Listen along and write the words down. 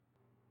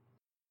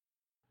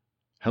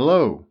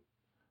Hello,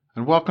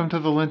 and welcome to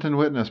the Linton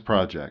Witness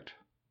Project.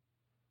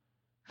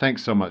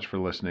 Thanks so much for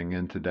listening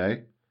in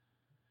today,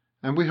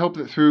 and we hope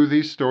that through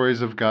these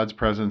stories of God's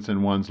presence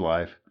in one's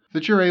life,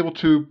 that you're able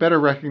to better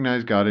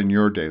recognize God in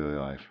your daily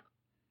life.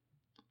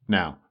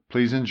 Now,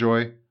 please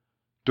enjoy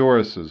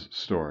Doris's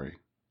story.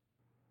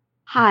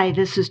 Hi,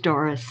 this is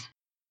Doris.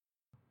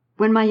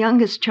 When my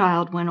youngest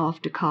child went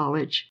off to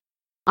college,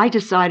 I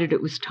decided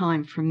it was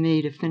time for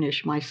me to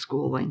finish my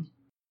schooling.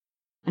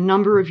 A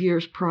number of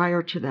years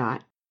prior to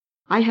that,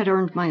 I had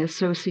earned my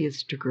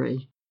associate's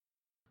degree,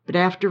 but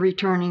after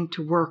returning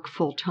to work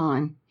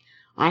full-time,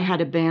 I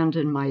had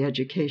abandoned my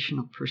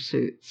educational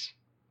pursuits.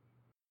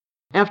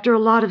 After a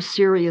lot of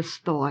serious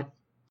thought,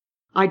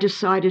 I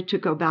decided to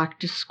go back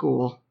to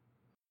school,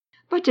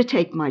 but to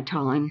take my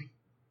time.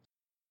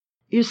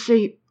 You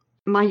see,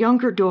 my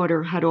younger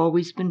daughter had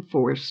always been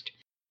forced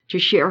to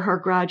share her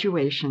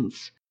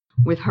graduations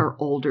with her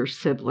older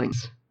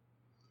siblings.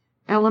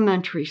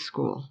 Elementary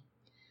school,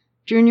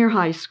 junior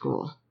high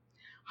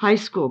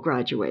school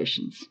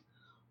graduations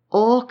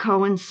all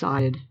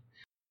coincided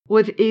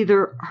with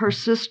either her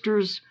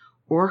sister's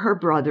or her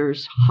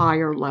brother's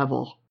higher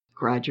level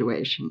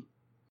graduation.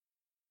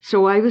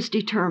 So I was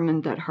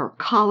determined that her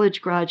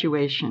college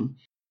graduation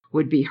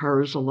would be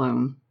hers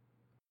alone.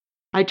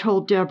 I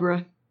told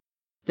Deborah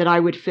that I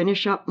would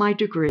finish up my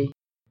degree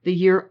the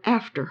year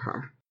after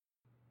her.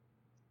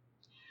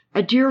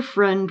 A dear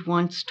friend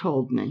once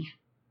told me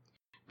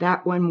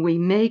that when we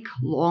make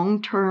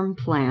long-term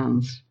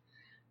plans,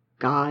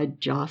 God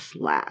just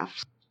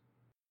laughs.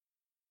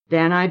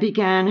 Then I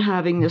began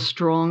having the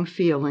strong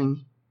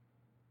feeling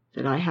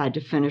that I had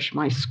to finish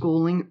my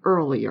schooling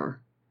earlier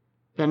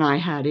than I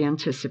had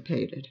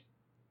anticipated.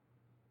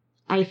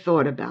 I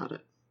thought about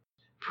it,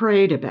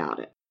 prayed about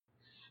it,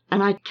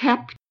 and I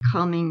kept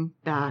coming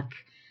back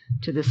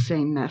to the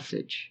same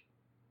message: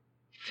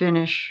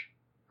 finish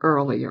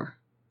earlier.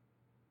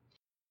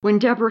 When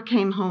Deborah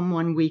came home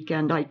one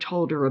weekend, I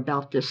told her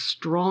about this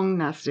strong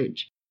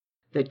message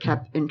that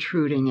kept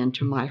intruding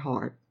into my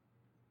heart.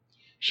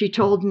 She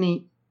told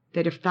me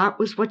that if that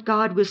was what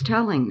God was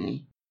telling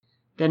me,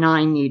 then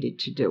I needed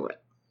to do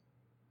it.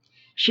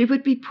 She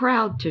would be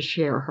proud to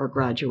share her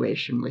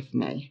graduation with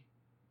me.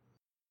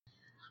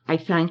 I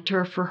thanked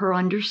her for her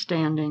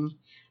understanding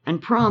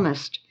and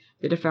promised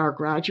that if our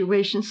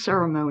graduation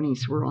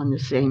ceremonies were on the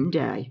same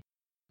day,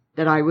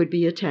 that I would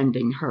be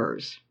attending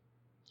hers.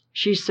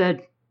 She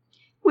said,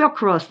 "We'll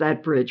cross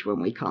that bridge when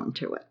we come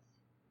to it."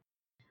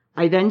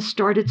 I then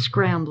started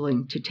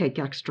scrambling to take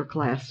extra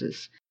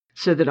classes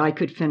so that I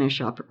could finish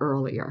up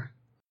earlier.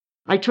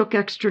 I took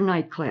extra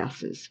night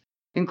classes,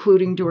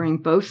 including during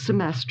both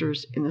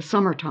semesters in the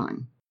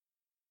summertime.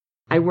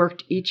 I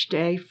worked each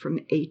day from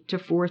 8 to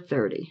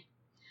 4:30.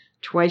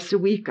 Twice a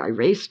week, I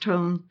raced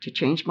home to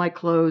change my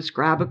clothes,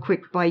 grab a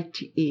quick bite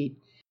to eat,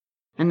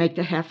 and make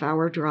the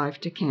half-hour drive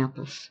to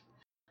campus.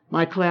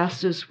 My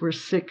classes were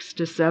 6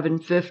 to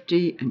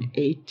 7:50 and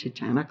 8 to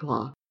 10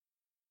 o'clock.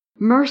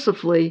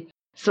 Mercifully,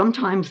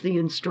 sometimes the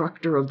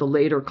instructor of the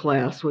later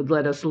class would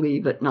let us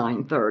leave at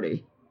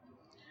 9:30.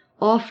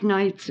 Off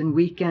nights and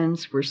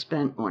weekends were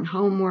spent on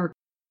homework,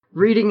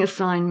 reading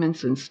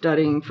assignments, and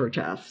studying for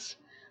tests.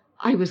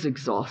 I was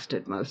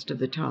exhausted most of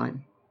the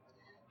time,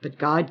 but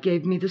God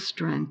gave me the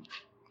strength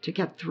to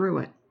get through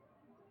it.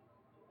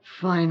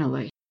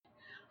 Finally,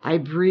 I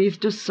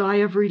breathed a sigh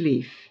of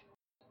relief.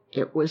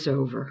 It was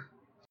over.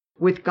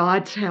 With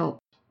God's help,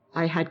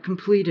 I had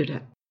completed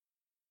it.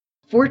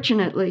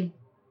 Fortunately,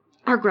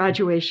 our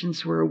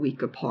graduations were a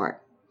week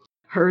apart,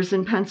 hers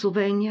in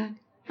Pennsylvania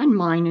and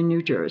mine in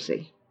New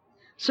Jersey,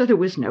 so there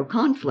was no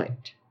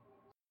conflict.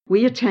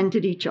 We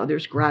attended each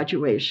other's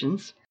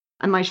graduations,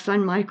 and my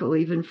son Michael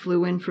even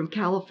flew in from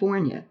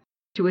California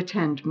to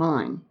attend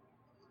mine.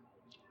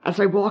 As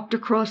I walked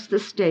across the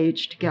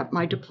stage to get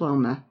my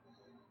diploma,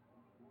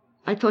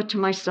 I thought to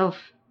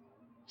myself,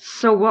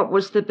 so what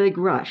was the big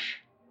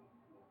rush?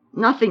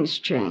 Nothing's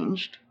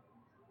changed.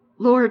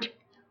 Lord,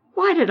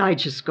 why did I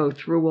just go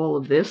through all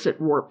of this at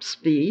warp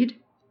speed?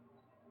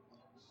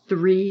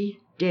 3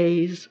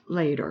 days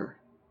later,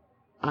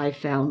 I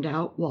found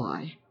out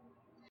why.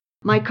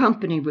 My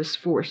company was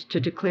forced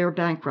to declare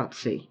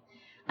bankruptcy,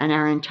 and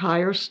our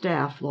entire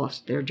staff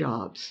lost their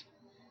jobs.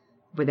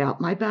 Without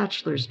my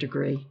bachelor's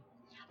degree,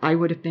 I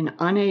would have been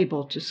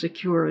unable to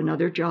secure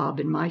another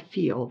job in my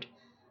field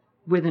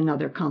with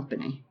another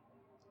company.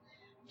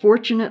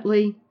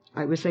 Fortunately,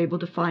 I was able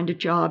to find a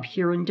job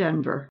here in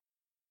Denver,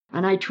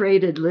 and I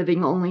traded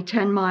living only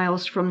 10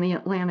 miles from the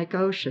Atlantic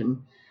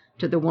Ocean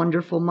to the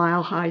wonderful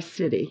Mile High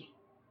City.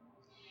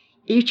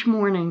 Each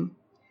morning,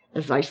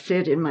 as I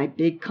sit in my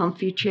big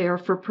comfy chair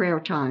for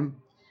prayer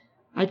time,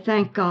 I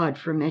thank God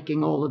for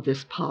making all of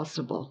this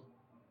possible.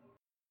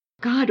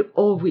 God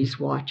always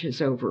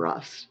watches over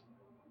us.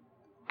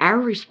 Our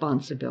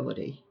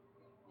responsibility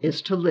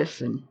is to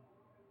listen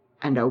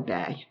and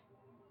obey.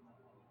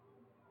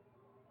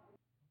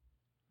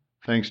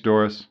 Thanks,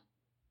 Doris.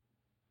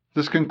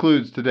 This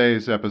concludes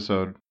today's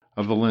episode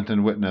of the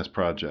Linton Witness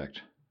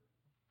Project.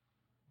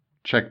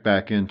 Check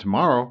back in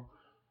tomorrow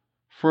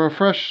for a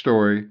fresh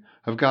story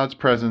of God's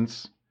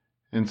presence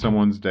in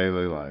someone's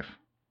daily life.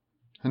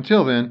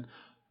 Until then,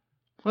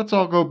 let's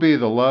all go be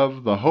the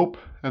love, the hope,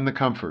 and the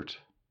comfort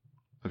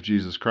of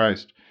Jesus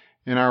Christ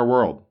in our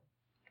world.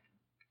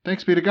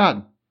 Thanks be to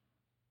God.